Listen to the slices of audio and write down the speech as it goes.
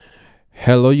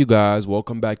Hello, you guys.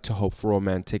 Welcome back to Hope for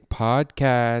Romantic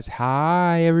Podcast.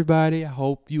 Hi, everybody. I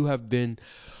hope you have been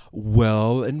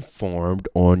well informed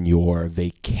on your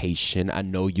vacation. I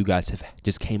know you guys have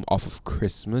just came off of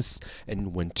Christmas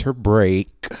and winter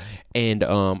break, and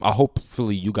I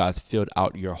hopefully you guys filled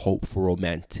out your Hope for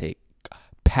Romantic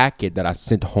packet that I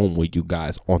sent home with you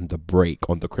guys on the break,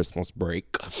 on the Christmas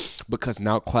break, because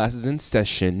now class is in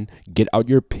session. Get out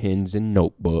your pens and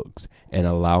notebooks and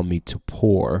allow me to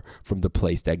pour from the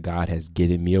place that God has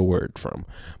given me a word from.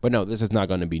 But no, this is not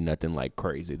going to be nothing like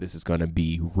crazy. This is going to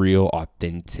be real,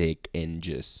 authentic, and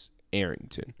just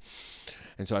Arrington.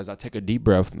 And so as I take a deep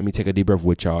breath, let me take a deep breath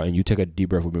with y'all, and you take a deep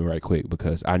breath with me right quick,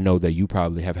 because I know that you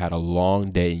probably have had a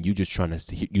long day and you just trying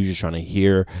to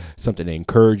hear something to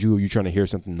encourage you. You're trying to hear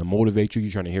something to motivate you. You're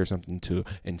trying to hear something to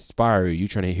inspire you. You're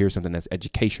trying to hear something that's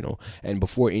educational. And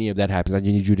before any of that happens, I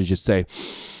need you to just say,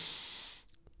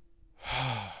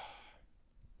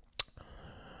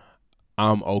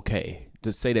 I'm okay.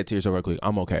 Just say that to yourself right quick.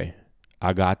 I'm okay.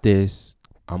 I got this.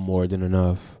 I'm more than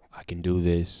enough. I can do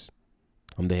this.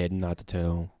 I'm the head and not the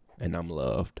tail, and I'm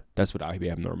loved. That's what I be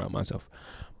having to remind myself.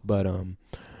 But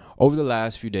over the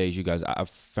last few days, you guys, I've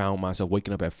found myself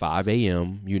waking up at 5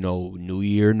 a.m. You know, new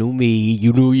year, new me.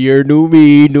 You new year, new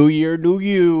me. New year, new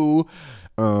you.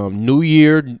 New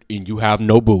year, and you have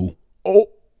no boo.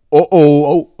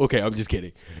 Oh. Okay, I'm just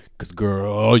kidding. Because,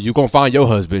 girl, you going to find your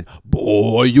husband.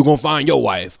 Boy, you going to find your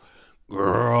wife.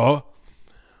 Girl.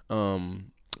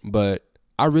 But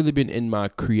I really been in my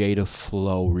creative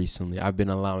flow recently. I've been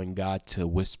allowing God to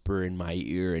whisper in my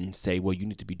ear and say, well, you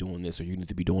need to be doing this or you need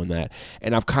to be doing that.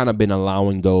 And I've kind of been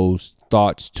allowing those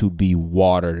thoughts to be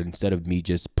watered instead of me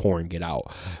just pouring it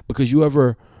out. Because you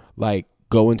ever like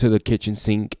go into the kitchen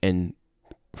sink and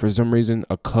for some reason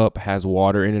a cup has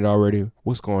water in it already?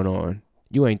 What's going on?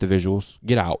 You ain't the visuals.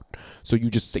 Get out. So you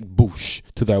just say boosh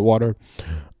to that water.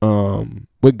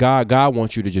 With God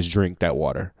wants you to just drink that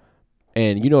water.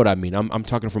 And you know what I mean? I'm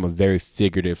talking from a very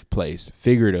figurative place.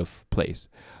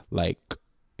 Like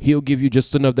he'll give you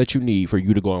just enough that you need for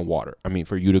you to go and water. I mean,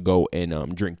 for you to go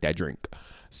and drink that drink.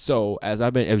 So as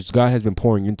God has been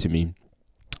pouring into me,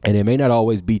 and it may not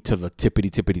always be to the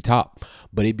tippity top,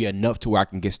 but it'd be enough to where I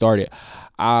can get started.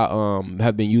 I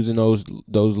have been using those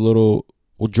little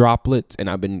droplets, and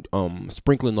I've been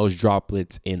sprinkling those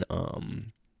droplets in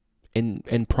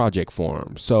project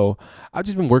form. So I've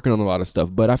just been working on a lot of stuff,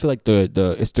 but I feel like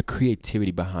it's the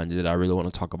creativity behind it that I really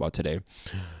want to talk about today.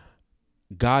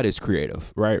 God is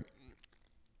creative, right?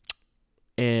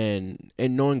 And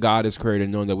knowing God is creative,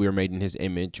 knowing that we are made in his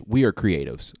image, we are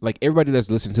creatives. Like everybody that's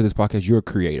listening to this podcast, you're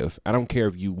creative. I don't care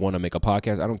if you want to make a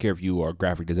podcast. I don't care if you are a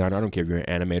graphic designer. I don't care if you're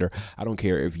an animator. I don't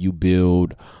care if you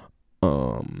build, I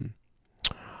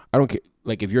don't care.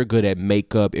 Like if you're good at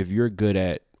makeup,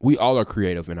 we all are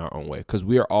creative in our own way, because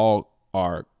we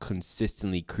are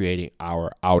consistently creating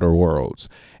our outer worlds.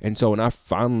 And so when I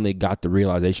finally got the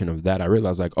realization of that, I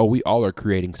realized like, oh, we all are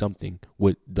creating something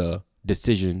with the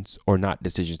decisions or not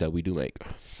decisions that we do make.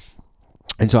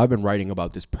 And so I've been writing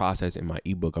about this process in my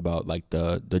ebook about like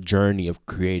the journey of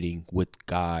creating with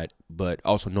God, but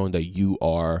also knowing that you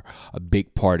are a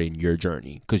big part in your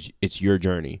journey, because it's your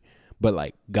journey. But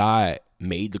like God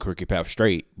made the crooked path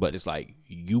straight, but it's like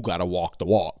you gotta walk the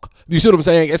walk. You see what I'm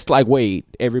saying? It's like, wait,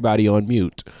 everybody on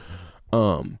mute.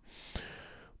 But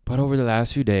over the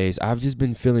last few days, I've just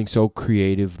been feeling so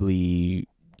creatively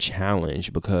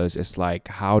challenged, because it's like,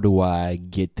 how do I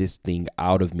get this thing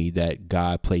out of me that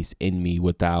God placed in me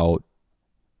without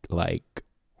like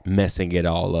messing it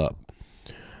all up?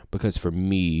 Because for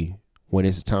me, when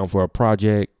it's time for a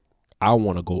project, I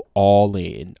want to go all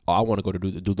in. I want to go to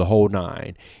do the whole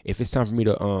nine. If it's time for me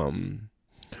to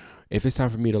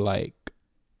like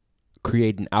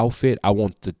create an outfit, I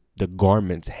want the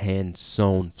garments hand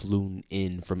sewn, flown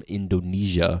in from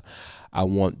Indonesia. I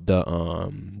want the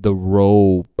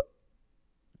robe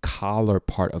collar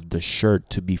part of the shirt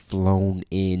to be flown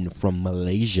in from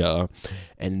Malaysia,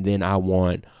 and then I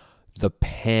want the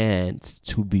pants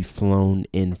to be flown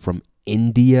in from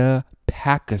India,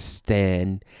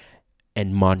 Pakistan,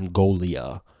 and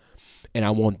Mongolia. And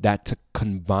I want that to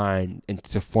combine and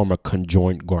to form a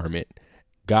conjoint garment.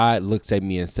 God looks at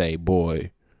me and say,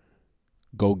 boy,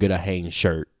 go get a Hanes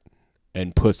shirt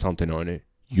and put something on it.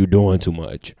 You're doing too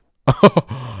much.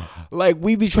 Like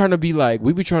we be trying to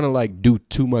like do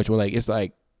too much. When like, it's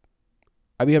like,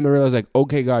 I be having to realize like,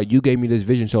 okay, God, you gave me this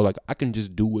vision. So like, I can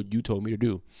just do what you told me to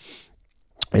do.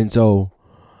 And so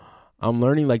I'm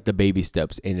learning like the baby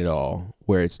steps in it all,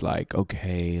 where it's like,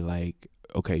 okay,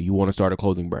 you want to start a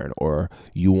clothing brand, or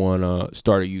you want to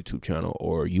start a YouTube channel,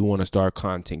 or you want to start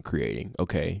content creating.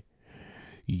 Okay,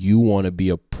 you want to be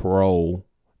a pro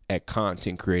at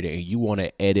content creating and you want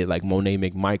to edit like Monet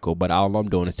McMichael, but all I'm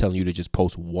doing is telling you to just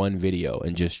post one video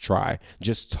and just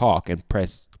talk and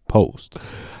press post.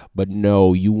 But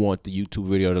no, you want the YouTube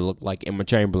video to look like Emma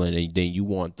Chamberlain, and then you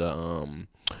want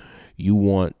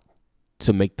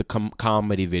to make the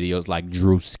comedy videos like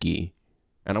Drewski.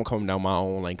 And I'm coming down my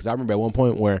own lane because I remember at one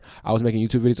point where I was making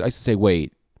YouTube videos, I used to say,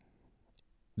 wait,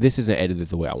 this isn't edited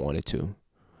the way I want it to.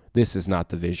 This is not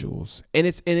the visuals. And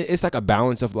it's like a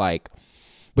balance of like,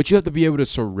 but you have to be able to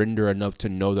surrender enough to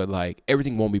know that like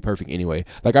everything won't be perfect anyway.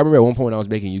 Like I remember at one point when I was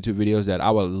making YouTube videos that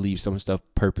I would leave some stuff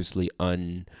purposely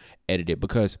unedited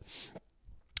because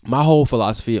my whole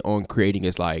philosophy on creating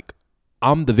is like,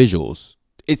 I'm the visuals.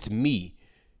 It's me.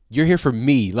 You're here for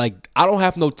me. Like, I don't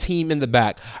have no team in the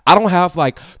back. I don't have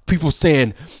like people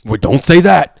saying, well, don't say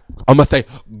that. I'm gonna say,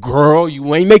 girl,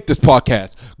 you ain't make this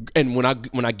podcast. And when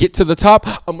I get to the top,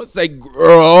 I'm gonna say,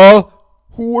 girl,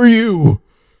 who are you?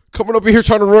 Coming up here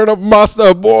trying to run up my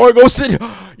stuff, boy. Go sit.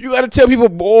 You gotta tell people,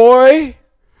 boy.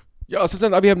 Yo,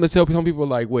 sometimes I be having to tell some people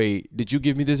like, wait, did you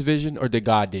give me this vision or did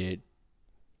God did?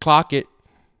 Clock it.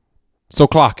 So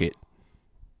clock it.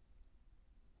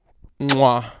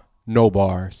 Mwah. No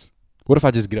bars. What if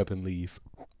I just get up and leave?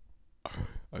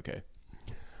 Okay.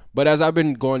 But as I've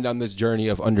been going down this journey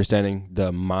of understanding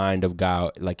the mind of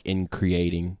God, like in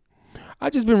creating, I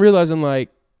just been realizing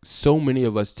like so many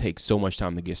of us take so much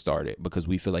time to get started because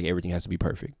we feel like everything has to be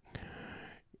perfect.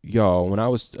 Y'all, when I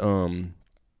was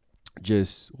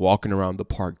just walking around the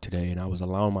park today and I was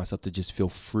allowing myself to just feel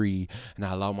free and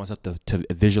I allowed myself to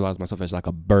visualize myself as like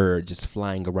a bird just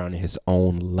flying around in his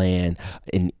own land,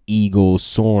 an eagle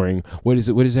soaring. What is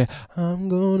it? I'm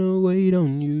gonna wait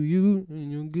on you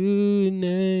and your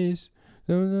goodness.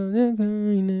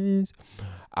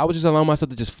 I was just allowing myself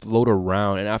to just float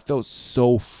around and I felt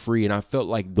so free and I felt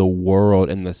like the world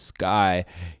and the sky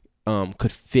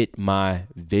could fit my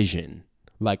vision.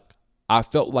 Like I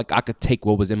felt like I could take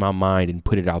what was in my mind and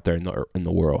put it out there in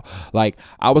the world. Like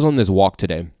I was on this walk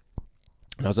today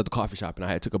and I was at the coffee shop and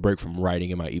I took a break from writing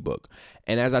in my ebook.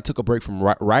 And as I took a break from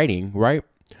writing, right,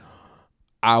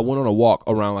 I went on a walk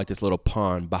around like this little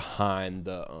pond behind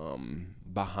the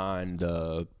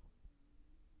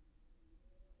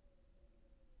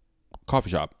coffee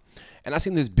shop. And I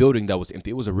seen this building that was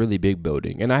empty. It was a really big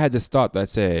building. And I had this thought that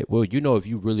said, well, you know, if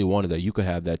you really wanted that, you could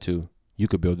have that too. You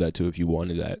could build that too if you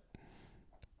wanted that.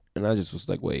 And I just was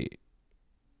like, wait,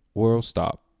 world,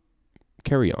 stop,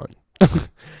 carry on.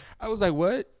 I was like,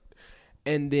 what?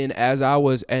 And then as I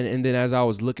was, and then as I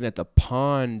was looking at the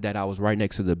pond that I was right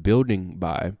next to the building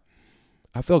by,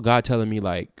 I felt God telling me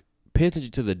like, pay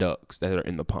attention to the ducks that are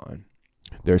in the pond.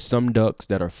 There are some ducks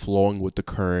that are flowing with the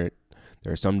current.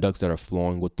 There are some ducks that are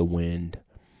flowing with the wind.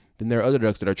 Then there are other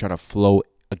ducks that are trying to flow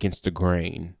against the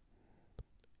grain.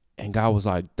 And God was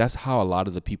like, that's how a lot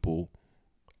of the people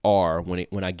are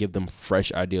when I give them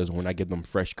fresh ideas, when I give them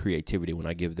fresh creativity, when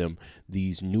I give them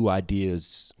these new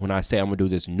ideas, when I say I'm going to do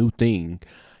this new thing,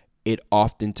 it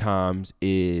oftentimes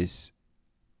is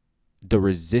the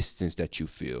resistance that you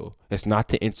feel. It's not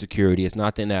the insecurity. It's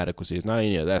not the inadequacy. It's not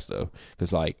any of that stuff.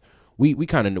 Because like we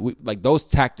kind of like those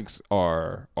tactics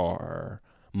are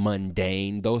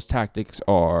mundane. Those tactics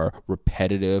are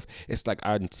repetitive. It's like,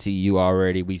 I see you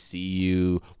already. We see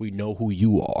you. We know who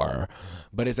you are.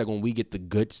 But it's like when we get the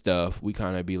good stuff, we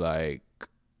kind of be like,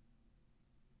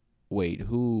 wait,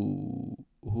 who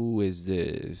is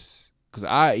this? Because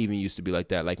I even used to be like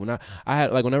that. Like when I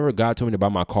had like whenever God told me to buy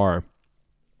my car,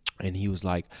 and he was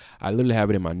like, I literally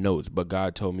have it in my notes, but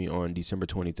God told me on December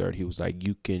 23rd, he was like,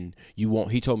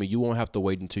 he told me you won't have to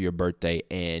wait until your birthday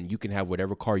and you can have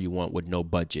whatever car you want with no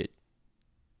budget.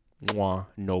 Mwah,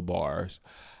 no bars.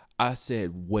 I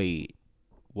said, wait,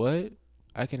 what?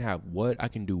 I can have what? I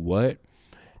can do what?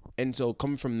 And so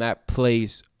coming from that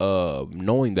place of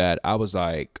knowing that, I was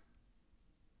like,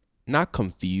 not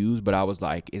confused, but I was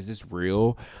like, is this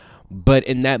real? But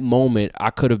in that moment,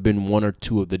 I could have been one or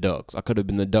two of the ducks. I could have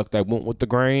been the duck that went with the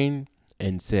grain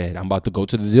and said, I'm about to go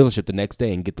to the dealership the next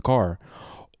day and get the car.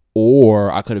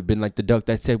 Or I could have been like the duck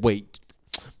that said, wait,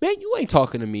 man, you ain't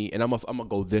talking to me, and I'm gonna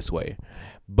go this way.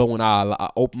 But when I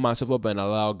open myself up and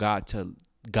allow God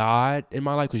in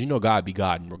my life, because you know God be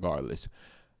God regardless,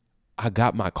 I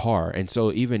got my car. And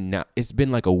so even now, it's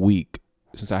been like a week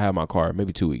since I had my car,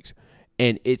 maybe 2 weeks.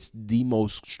 And it's the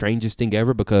most strangest thing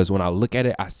ever because when I look at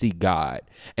it, I see God.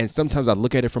 And sometimes I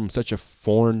look at it from such a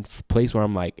foreign place where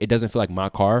I'm like, it doesn't feel like my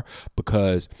car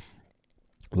because,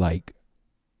 like,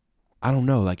 I don't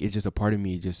know, like it's just a part of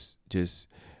me just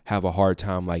have a hard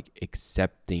time like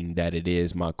accepting that it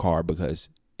is my car because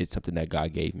it's something that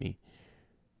God gave me.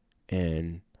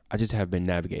 And I just have been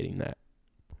navigating that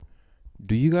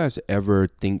Do you guys ever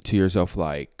think to yourself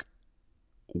like,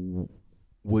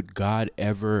 would God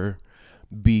ever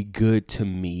be good to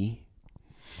me?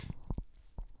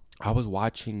 I was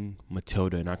watching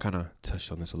Matilda, and I kind of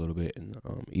touched on this a little bit in the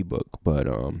ebook, but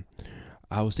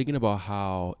I was thinking about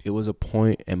how it was a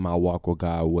point in my walk with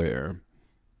God where,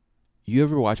 you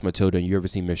ever watch Matilda and you ever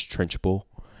seen Miss Trunchbull?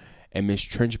 And Miss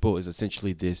Trunchbull is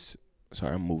essentially this.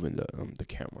 Sorry, I'm moving the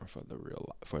camera for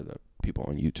the people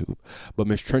on YouTube. But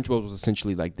Miss Trunchbull was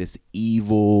essentially like this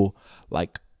evil,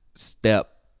 like,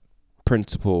 step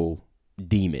principal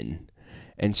demon,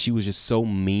 and she was just so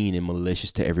mean and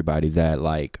malicious to everybody that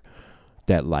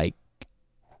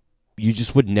you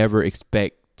just would never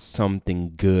expect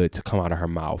something good to come out of her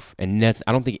mouth. And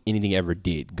I don't think anything ever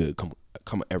did good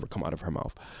come out of her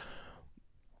mouth.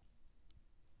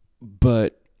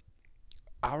 But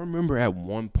I remember at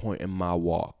one point in my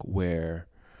walk where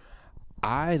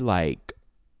I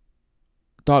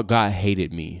thought God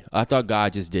hated me. I thought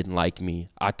God just didn't like me.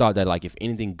 I thought that like if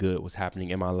anything good was happening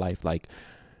in my life, like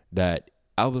that,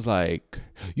 I was like,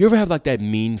 you ever have like that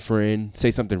mean friend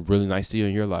say something really nice to you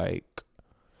and you're like,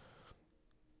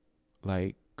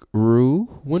 Rue,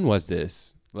 when was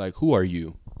this? Like, who are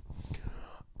you?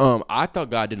 I thought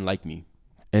God didn't like me.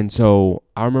 And so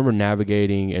I remember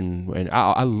navigating and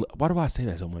I why do I say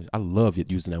that so much? I love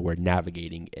using that word,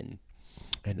 navigating and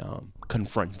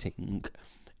confronting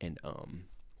and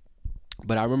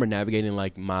but I remember navigating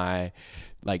like my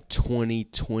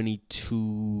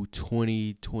 2022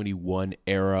 2021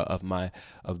 era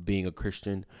of being a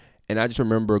Christian. And I just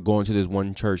remember going to this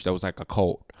one church that was like a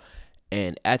cult.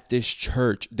 And at this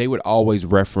church, they would always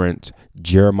reference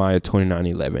Jeremiah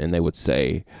 29:11, and they would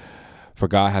say, for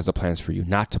God has a plans for you,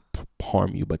 not to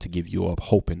harm you, but to give you a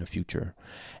hope in the future.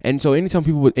 And so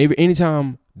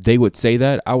anytime they would say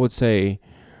that, I would say,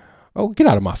 oh, get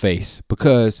out of my face.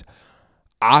 Because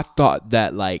I thought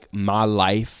that like my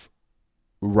life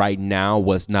right now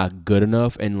was not good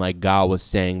enough. And like God was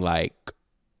saying like,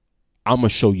 I'm going to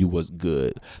show you what's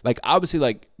good. Like, obviously,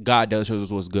 like, God does show us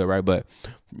what's good, right? But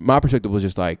my perspective was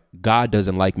just like, God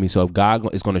doesn't like me. So if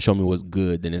God is going to show me what's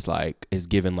good, then it's like, it's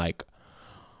given like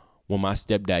when my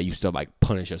stepdad used to like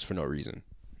punish us for no reason.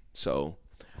 So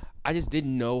I just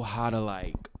didn't know how to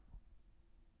like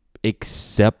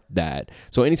accept that.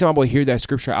 So anytime I would hear that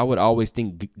scripture, I would always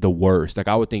think the worst. Like,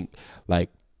 I would think like,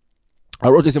 I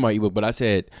wrote this in my ebook, but I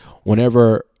said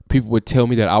whenever people would tell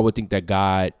me that, I would think that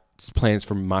God's plans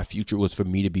for my future was for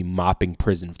me to be mopping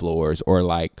prison floors or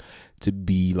like to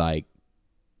be like,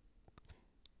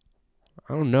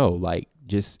 I don't know, like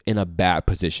just in a bad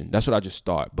position. That's what I just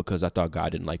thought, because I thought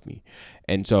God didn't like me.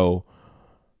 And so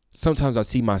sometimes I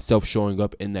see myself showing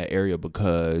up in that area,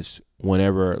 because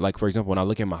whenever, like, for example, when I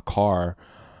look at my car,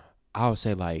 I'll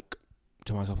say like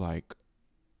to myself, like,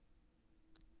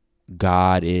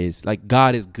 God is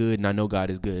good, and I know God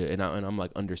is good, and I'm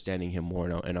like understanding him more,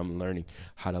 and I'm learning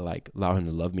how to like allow him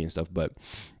to love me and stuff. But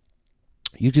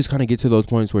you just kind of get to those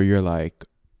points where you're like,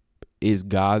 is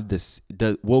God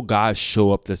will God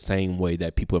show up the same way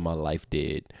that people in my life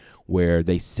did, where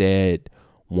they said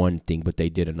one thing but they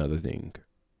did another thing?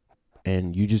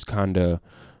 And you just kind of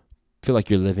feel like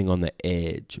you're living on the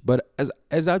edge. But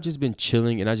as I've just been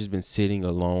chilling and I've just been sitting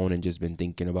alone and just been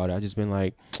thinking about it, I've just been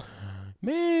like,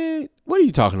 man, what are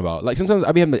you talking about? Like, sometimes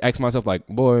I be having to ask myself, like,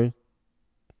 boy,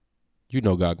 you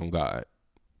know God gonna God.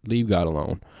 Leave God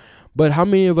alone. But how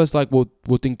many of us like will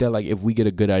think that like if we get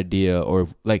a good idea, or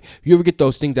if, like, you ever get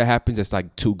those things that happens that's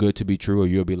like too good to be true, or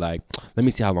you'll be like, let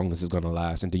me see how long this is gonna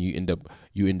last, and then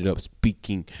you ended up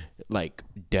speaking like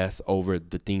death over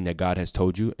the thing that God has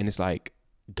told you, and it's like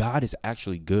God is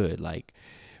actually good. Like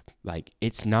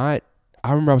it's not. I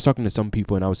remember I was talking to some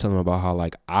people and I was telling them about how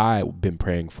like I've been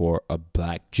praying for a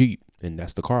black Jeep, and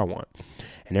that's the car I want,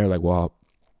 and they're like, well,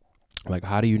 like,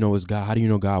 how do you know it's God? How do you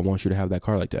know God wants you to have that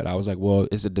car like that? I was like, well,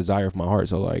 it's a desire of my heart.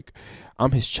 So like,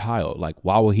 I'm his child. Like,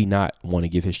 why would he not want to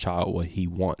give his child what he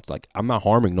wants? Like, I'm not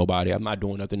harming nobody. I'm not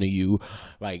doing nothing to you.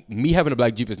 Like, me having a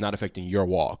black Jeep is not affecting your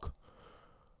walk.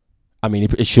 I mean,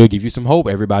 it should give you some hope.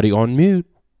 Everybody on mute.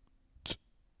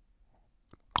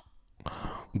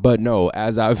 But no,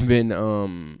 as I've been,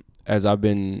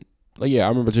 like, yeah, I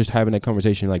remember just having that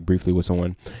conversation like briefly with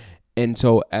someone. And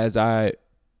so as I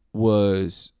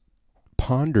was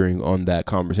pondering on that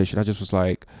conversation, I just was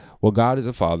like, well, God is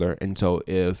a father, and so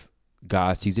if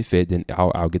God sees it fit, then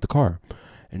I'll get the car.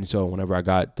 And so whenever I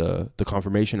got the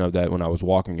confirmation of that, when I was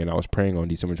walking and I was praying on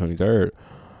December 23rd,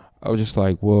 I was just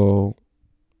like, well,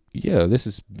 yeah, this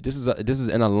is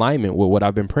in alignment with what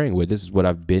I've been praying with. This is what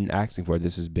I've been asking for.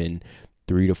 This has been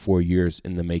 3 to 4 years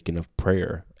in the making of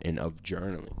prayer and of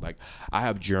journaling. Like, I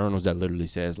have journals that literally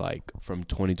says, like, from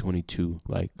 2022,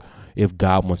 like, if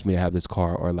God wants me to have this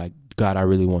car, or like, God, I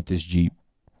really want this Jeep,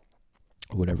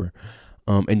 or whatever.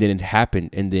 And then it happened,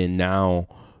 and then now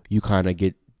you kind of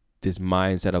get this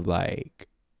mindset of like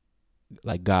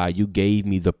God, you gave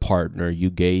me the partner, you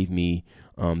gave me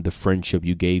the friendship,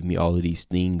 you gave me all of these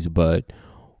things, but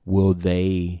will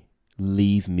they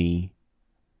leave me,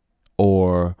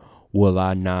 or will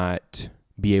I not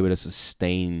be able to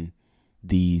sustain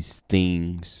these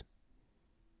things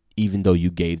even though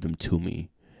you gave them to me?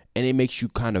 And it makes you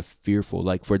kind of fearful.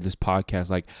 Like, for this podcast,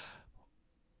 like,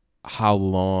 how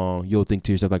long, you'll think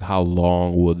to yourself, like, how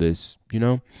long will this,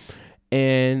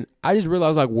 And I just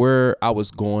realized, like, where I was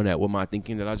going at with my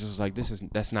thinking, that I just was like,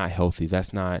 that's not healthy.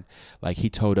 That's not, like, he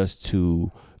told us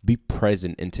to be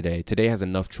present in today. Today has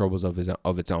enough troubles of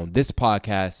its own. This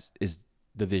podcast is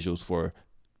the visuals for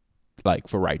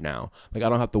right now. Like, I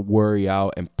don't have to worry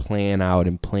out and plan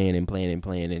and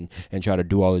try to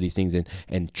do all of these things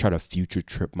and try to future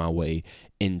trip my way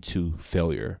into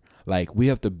failure. Like, we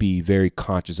have to be very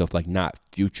conscious of, like, not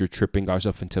future tripping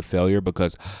ourselves into failure,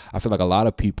 because I feel like a lot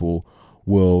of people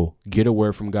will get a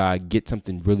word from God, get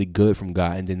something really good from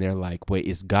God, and then they're like, wait,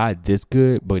 is God this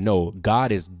good? But no,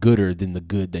 God is gooder than the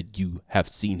good that you have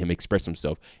seen him express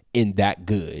himself in that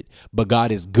good. But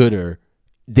God is gooder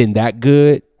than that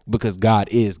good, because God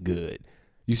is good.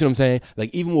 You see what I'm saying?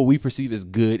 Like, even what we perceive as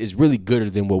good is really gooder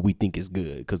than what we think is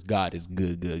good, because God is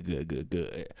good.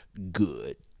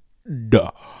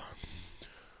 Duh.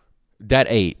 That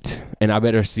ate, and I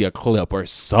better see a clip or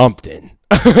something.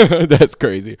 That's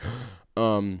crazy.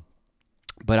 But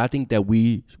I think that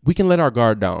we can let our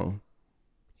guard down.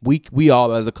 We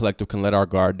all as a collective can let our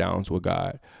guard down with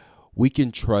God. We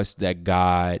can trust that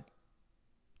God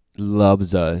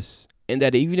loves us, and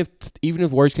that even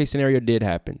if worst case scenario did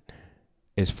happen,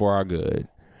 it's for our good.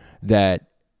 That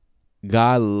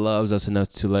God loves us enough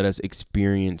to let us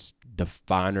experience the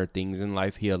finer things in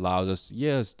life. He allows us,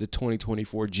 yes, the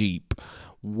 2024 Jeep.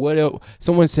 What else?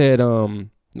 Someone said,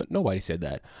 nobody said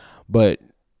that, but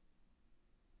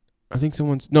I think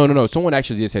someone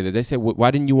actually did say that. They said,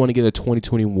 why didn't you want to get a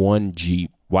 2021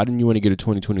 Jeep? Why didn't you want to get a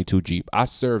 2022 Jeep? I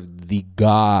serve the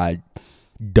God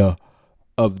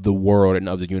of the world and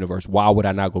of the universe. Why would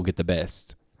I not go get the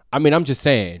best? I mean, I'm just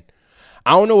saying.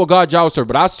 I don't know what God y'all serve,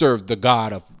 but I serve the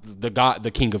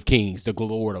the King of Kings, the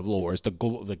Lord of Lords,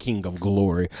 the King of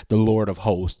Glory, the Lord of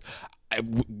Hosts.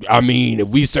 I mean, if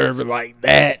we serve it like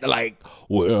that, like,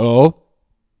 well,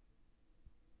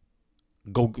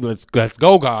 go, let's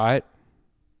go, God.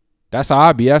 That's how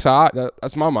I be. That's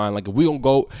my mind. Like, if we don't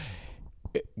go,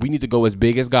 we need to go as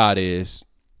big as God is.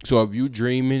 So if you're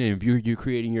dreaming and if you're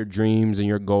creating your dreams and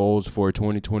your goals for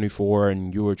 2024,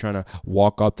 and you are trying to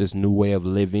walk out this new way of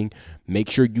living, make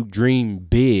sure you dream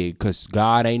big, because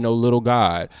God ain't no little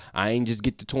God. I ain't just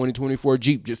get the 2024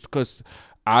 Jeep just because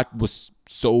I was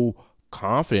so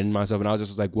confident in myself, and I was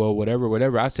just like, well,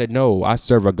 whatever. I said, no, I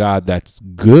serve a God that's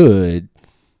good.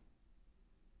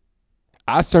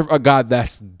 I serve a God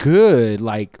that's good.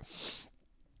 Like,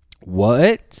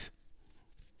 what?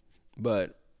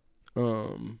 But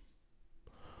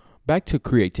back to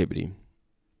creativity.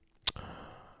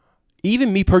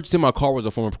 Even me purchasing my car was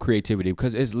a form of creativity,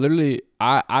 because it's literally,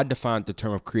 I defined the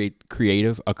term of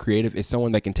creative. A creative is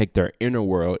someone that can take their inner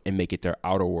world and make it their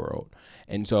outer world.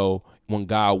 And so when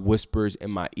God whispers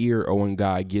in my ear, or when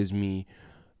God gives me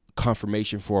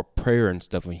confirmation for a prayer and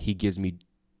stuff, and he gives me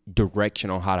direction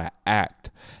on how to act,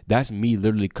 that's me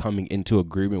literally coming into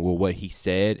agreement with what he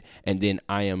said, and then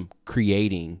I am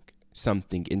creating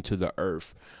something into the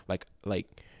earth. Like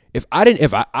I'm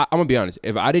gonna be honest,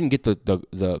 if I didn't get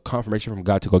the confirmation from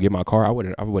God to go get my car, I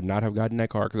would not have gotten that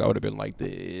car, because I would have been like,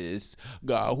 this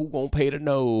God, who gonna pay the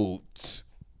notes?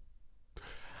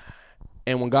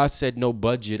 And when God said no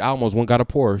budget, I almost went got a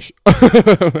Porsche.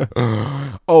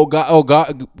 Oh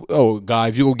God,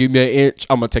 if you gonna give me an inch,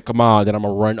 I'm gonna take a mile, then I'm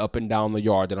gonna run up and down the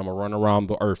yard, then I'm gonna run around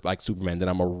the earth like Superman, then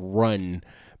I'm gonna run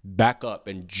back up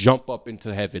and jump up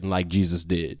into heaven like Jesus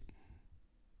did.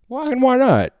 Why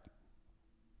not?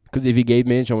 Because if he gave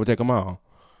me an inch, I'm gonna take a mile.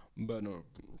 But no.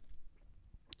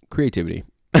 Creativity.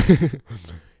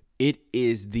 It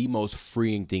is the most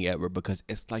freeing thing ever, because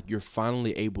it's like you're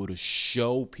finally able to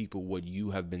show people what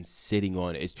you have been sitting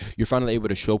on. You're finally able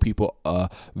to show people a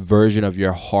version of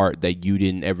your heart that you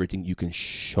didn't ever think you can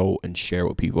show and share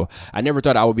with people. I never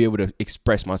thought I would be able to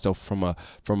express myself from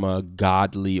a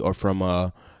godly or from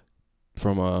a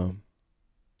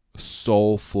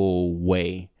soulful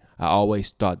way. I always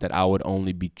thought that I would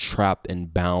only be trapped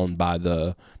and bound by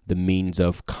the means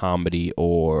of comedy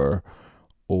or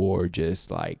or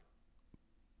just like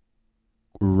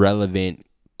relevant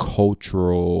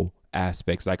cultural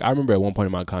aspects. Like I remember at one point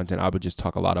in my content, I would just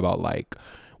talk a lot about like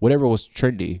whatever was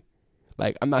trendy.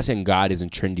 Like I'm not saying God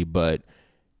isn't trendy, but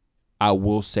I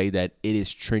will say that it is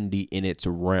trendy in its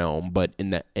realm. But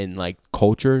in like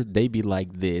culture, they be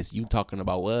like this. You talking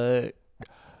about what?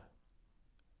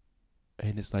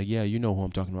 And it's like, yeah, you know who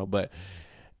I'm talking about. But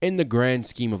in the grand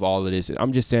scheme of all of this,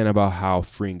 I'm just saying about how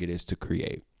freeing it is to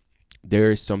create.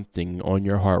 There is something on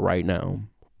your heart right now,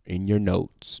 in your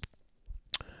notes,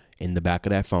 in the back of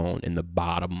that phone, in the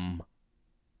bottom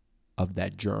of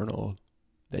that journal,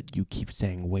 that you keep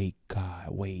saying, wait, God,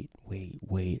 wait.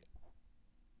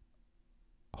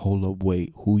 Hold up,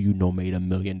 wait. Who you know made $1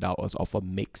 million off a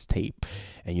mixtape?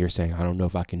 And you're saying, I don't know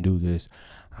if I can do this.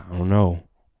 I don't know.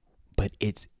 But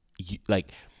it's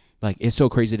like it's so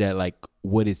crazy that like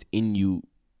what is in you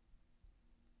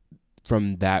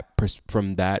from that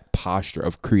posture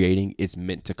of creating is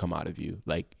meant to come out of you.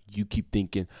 Like you keep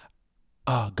thinking,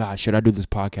 oh God, should I do this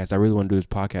podcast? I really want to do this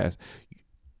podcast.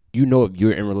 You know, if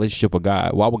you're in a relationship with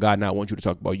God, why would God not want you to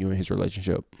talk about you and his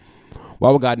relationship?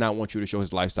 Why would God not want you to show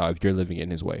his lifestyle if you're living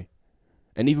in his way?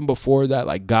 And even before that,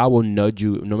 like God will nudge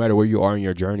you no matter where you are in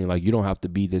your journey. Like you don't have to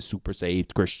be this super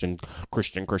saved Christian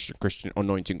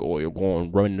anointing oil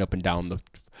going running up and down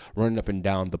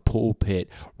the pulpit,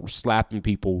 slapping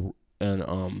people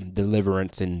and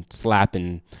deliverance and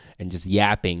slapping and just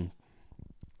yapping.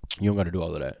 You don't got to do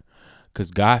all of that.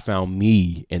 Because God found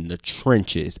me in the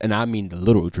trenches, and I mean the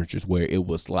literal trenches where it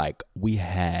was like we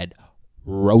had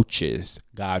roaches.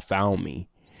 God found me.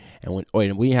 And we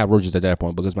didn't have roaches at that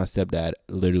point because my stepdad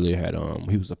literally had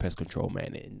he was a pest control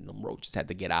man, and them roaches had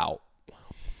to get out.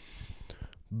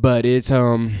 But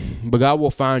but God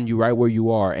will find you right where you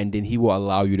are, and then he will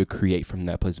allow you to create from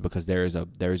that place, because there is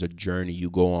a journey you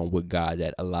go on with God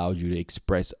that allows you to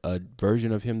express a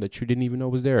version of him that you didn't even know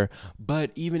was there.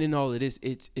 But even in all of this,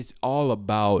 it's all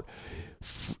about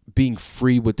being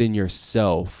free within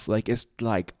yourself. Like it's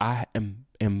like I am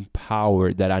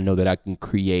empowered that I know that I can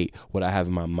create what I have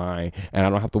in my mind, and I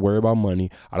don't have to worry about money.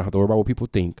 I don't have to worry about what people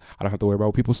think. I don't have to worry about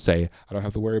what people say. I don't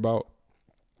have to worry about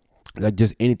like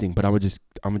just anything. But I'm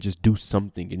gonna just do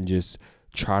something and just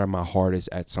try my hardest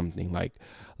at something. Like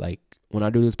when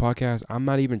I do this podcast, I'm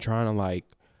not even trying to like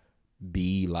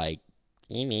be like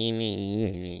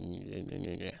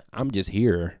I'm just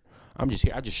here. I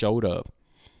just showed up.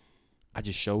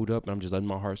 And I'm just letting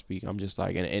my heart speak. I'm just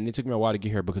like, and it took me a while to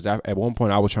get here, because at one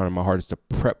point I was trying my hardest to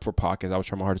prep for podcasts. I was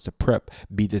trying my hardest to prep,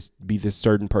 be this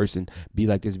certain person, be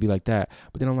like this, be like that.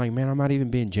 But then I'm like, man, I'm not even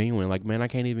being genuine. Like, man, I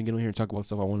can't even get on here and talk about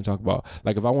stuff I want to talk about.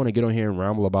 Like, if I want to get on here and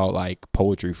ramble about like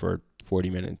poetry for 40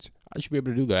 minutes, I should be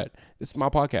able to do that. This is my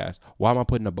podcast. Why am I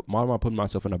putting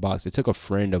myself in a box? It took a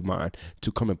friend of mine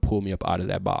to come and pull me up out of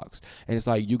that box. And it's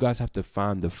like, you guys have to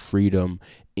find the freedom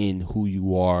in who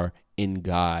you are in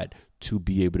God to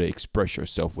be able to express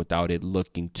yourself without it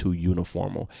looking too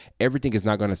uniformal. Everything is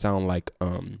not going to sound like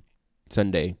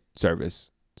Sunday service.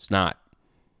 It's not.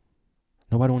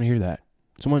 Nobody want to hear that.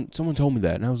 Someone told me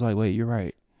that, and I was like, wait, you're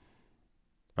right.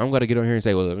 I'm going to get on here and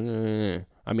say, well,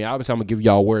 I mean, obviously I'm going to give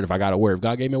y'all a word if I got a word. If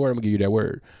God gave me a word, I'm going to give you that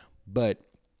word. But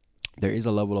there is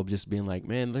a level of just being like,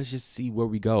 man, let's just see where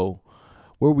we go.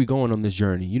 Where are we going on this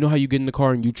journey? You know how you get in the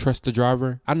car and you trust the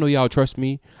driver? I know y'all trust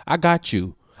me. I got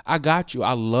you. I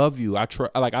love you. I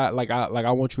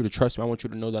want you to trust me. I want you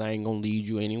to know that I ain't gonna lead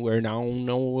you anywhere. Now,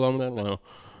 no.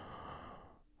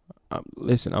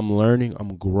 Listen, I'm learning,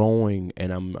 I'm growing,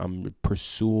 and I'm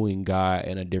pursuing God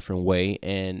in a different way,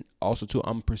 and also too,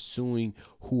 I'm pursuing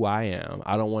who I am.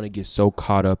 I don't want to get so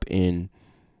caught up in.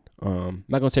 I'm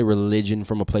not gonna say religion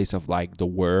from a place of like the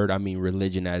word. I mean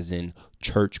religion as in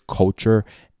church culture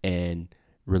and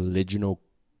religional.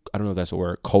 I don't know if that's a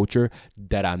word, culture,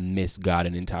 that I miss God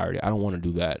in entirety. I don't want to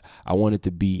do that. I want it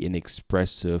to be an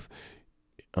expressive,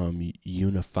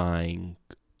 unifying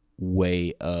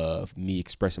way of me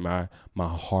expressing my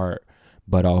heart,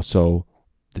 but also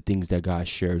the things that God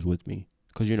shares with me.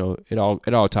 Because, you know, it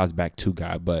all ties back to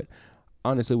God. But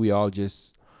honestly, we all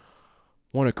just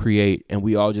want to create, and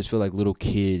we all just feel like little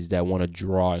kids that want to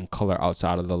draw and color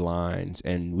outside of the lines,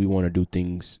 and we want to do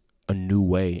things a new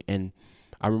way. And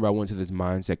I remember I went to this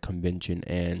mindset convention,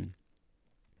 and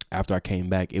after I came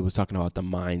back, it was talking about the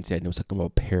mindset, and it was talking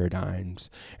about paradigms,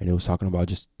 and it was talking about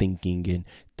just thinking and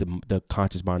the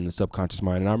conscious mind and the subconscious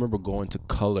mind. And I remember going to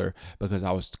color because I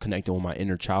was connecting with my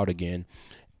inner child again.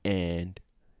 And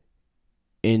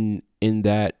in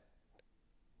that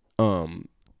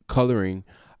coloring,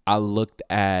 I looked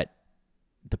at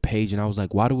the page and I was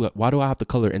like, why do I have to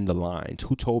color in the lines?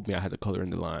 Who told me I had to color in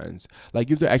the lines? Like,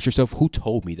 you have to ask yourself, who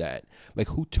told me that? Like,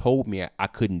 who told me I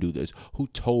couldn't do this? Who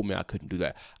told me I couldn't do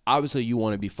that? Obviously, you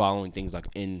want to be following things like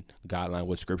in guideline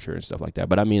with scripture and stuff like that.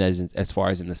 But I mean, as far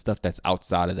as in the stuff that's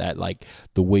outside of that, like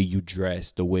the way you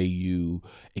dress, the way you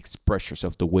express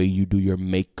yourself, the way you do your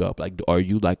makeup. Like, are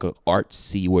you like a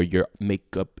artsy where your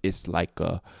makeup is like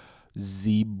a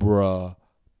zebra,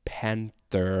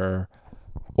 panther,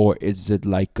 or is it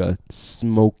like a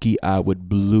smoky eye with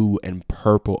blue and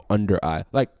purple under eye?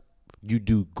 Like, you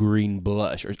do green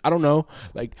blush, or I don't know.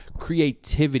 Like,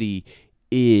 creativity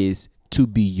is to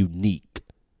be unique.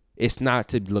 It's not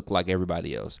to look like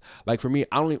everybody else. Like, for me,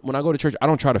 when I go to church, I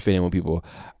don't try to fit in with people.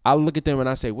 I look at them and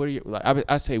I say, "What are you?" Like,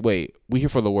 I say, "Wait, we here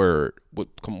for the word.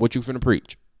 What you finna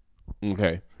preach?"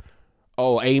 Okay.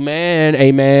 Oh, amen,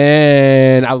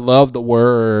 amen. I love the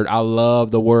word. I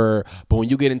love the word. But when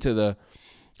you get into the,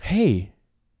 hey,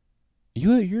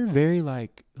 you're very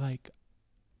like,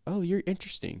 oh, you're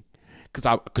interesting. Cause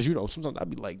sometimes I'd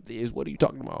be like this, what are you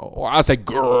talking about? Or I say,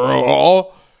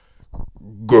 girl,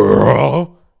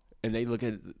 and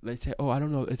they say, oh, I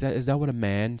don't know, is that what a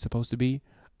man's supposed to be?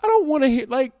 I don't want to hear,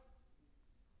 like,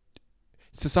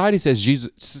 society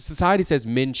says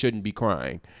men shouldn't be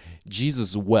crying.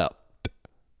 Jesus wept.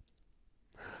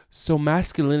 So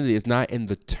masculinity is not in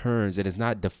the terms, it is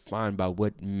not defined by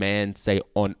what men say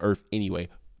on earth anyway.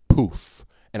 Poof.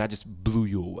 And I just blew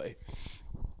you away.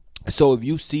 So if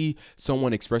you see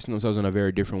someone expressing themselves in a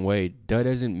very different way, that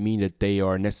doesn't mean that they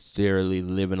are necessarily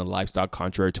living a lifestyle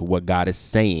contrary to what God is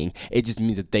saying. It just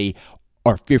means that they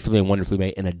are fearfully and wonderfully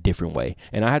made in a different way.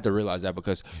 And I had to realize that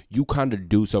because you kind of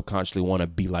do subconsciously want to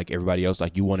be like everybody else.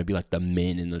 Like, you want to be like the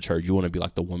men in the church. You want to be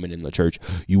like the women in the church.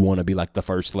 You want to be like the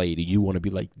first lady. You want to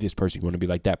be like this person. You want to be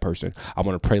like that person. I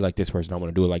want to pray like this person. I want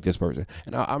to do it like this person.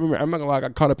 And I remember, I'm not gonna lie, I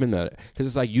got caught up in that because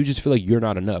it's like you just feel like you're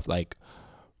not enough. Like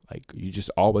you just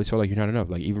always feel like you're not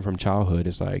enough. Like, even from childhood,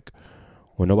 it's like,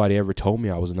 well, nobody ever told me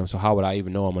I was enough. So how would I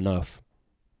even know I'm enough?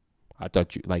 I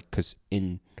thought you, like, cause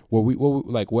in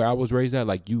where I was raised at,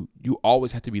 like, you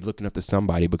always have to be looking up to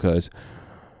somebody, because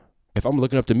if I'm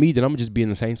looking up to me, then I'm gonna just be in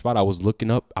the same spot I was looking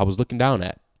down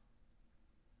at.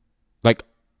 Like,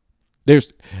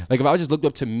 if I just looked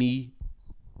up to me,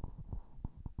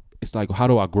 it's like, how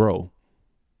do I grow?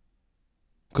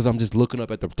 Because I'm just looking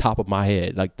up at the top of my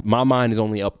head. Like, my mind is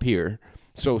only up here.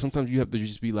 So sometimes you have to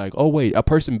just be like, oh, wait, a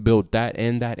person built that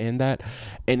and that and that.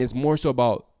 And it's more so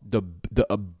about the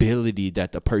ability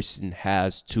that the person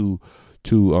has to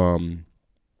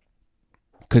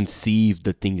conceive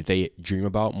the thing that they dream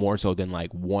about, more so than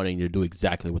like wanting to do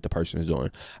exactly what the person is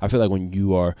doing. I feel like when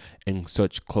you are in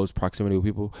such close proximity with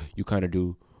people, you kind of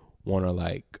do want to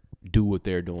like do what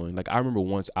they're doing. Like, I remember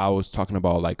once I was talking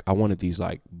about, like, I wanted these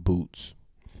like boots,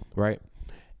 right?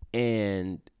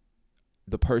 And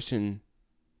this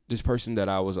person that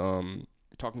I was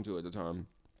talking to at the time,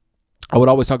 I would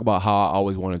always talk about how I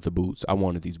always wanted the boots. I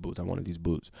wanted these boots.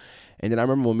 And then I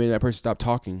remember when that person stopped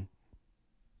talking,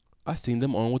 I seen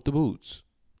them on with the boots.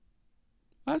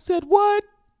 I said, what?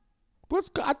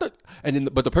 But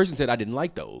the person said I didn't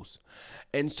like those.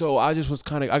 And so I just was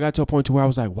I got to a point to where I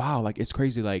was like, wow, like, it's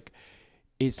crazy. Like,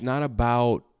 it's not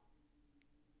about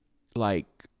like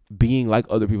being like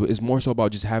other people. It's more so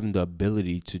about just having the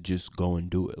ability to just go and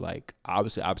do it. Like,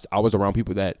 obviously I was around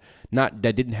people that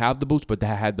didn't have the boots, but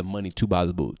that had the money to buy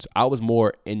the boots. I was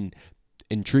more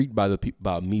intrigued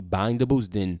by me buying the boots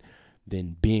than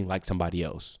being like somebody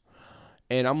else.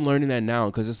 And I'm learning that now,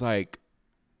 because it's like,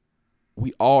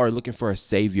 we all are looking for a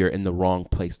savior in the wrong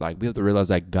place. Like, we have to realize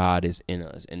that God is in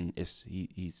us, and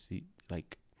he's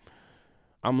like,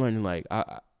 I'm learning, like,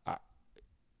 I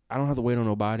don't have to wait on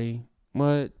nobody.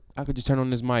 What? I could just turn on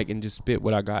this mic and just spit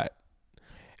what I got.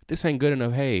 If this ain't good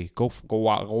enough, hey, go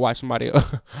watch somebody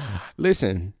else.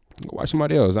 Listen, go watch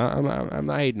somebody else. I'm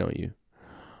not hating on you.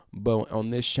 But on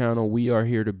this channel, we are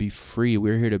here to be free.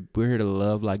 We're here to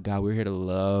love like God. We're here to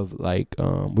love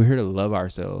we're here to love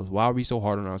ourselves. Why are we so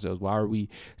hard on ourselves? Why are we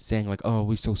saying like, oh,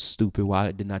 we're so stupid? Why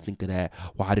didn't I think of that?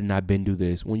 Why didn't I been do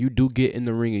this? When you do get in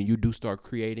the ring and you do start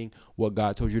creating what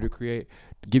God told you to create,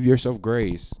 give yourself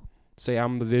grace. Say,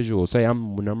 I'm the visual. Say,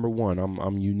 I'm number one.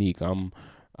 I'm unique. I'm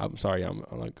sorry. I'm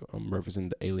referencing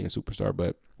the Alien Superstar,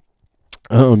 but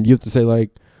you have to say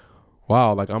like,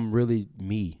 wow, like, I'm really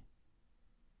me.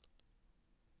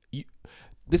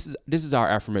 This is our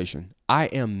affirmation. I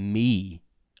am me.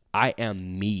 I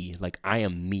am me. Like, I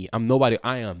am me. I'm nobody.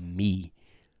 I am me.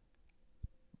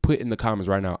 Put in the comments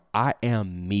right now, I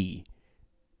am me.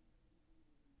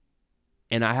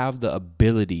 And I have the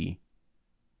ability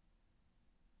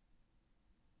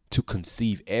to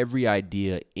conceive every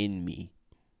idea in me.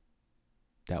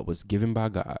 that was given by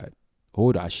God.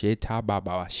 Oda sheta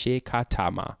baba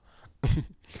shekatama.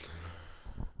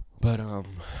 But I'm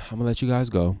gonna let you guys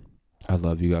go. I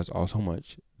love you guys all so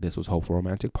much. This was Hope for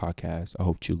Romantic Podcast. I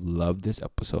hope you loved this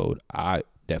episode. I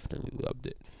definitely loved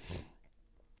it.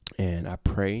 And I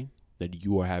pray that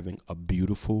you are having a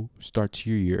beautiful start to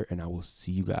your year. And I will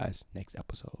see you guys next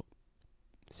episode.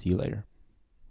 See you later.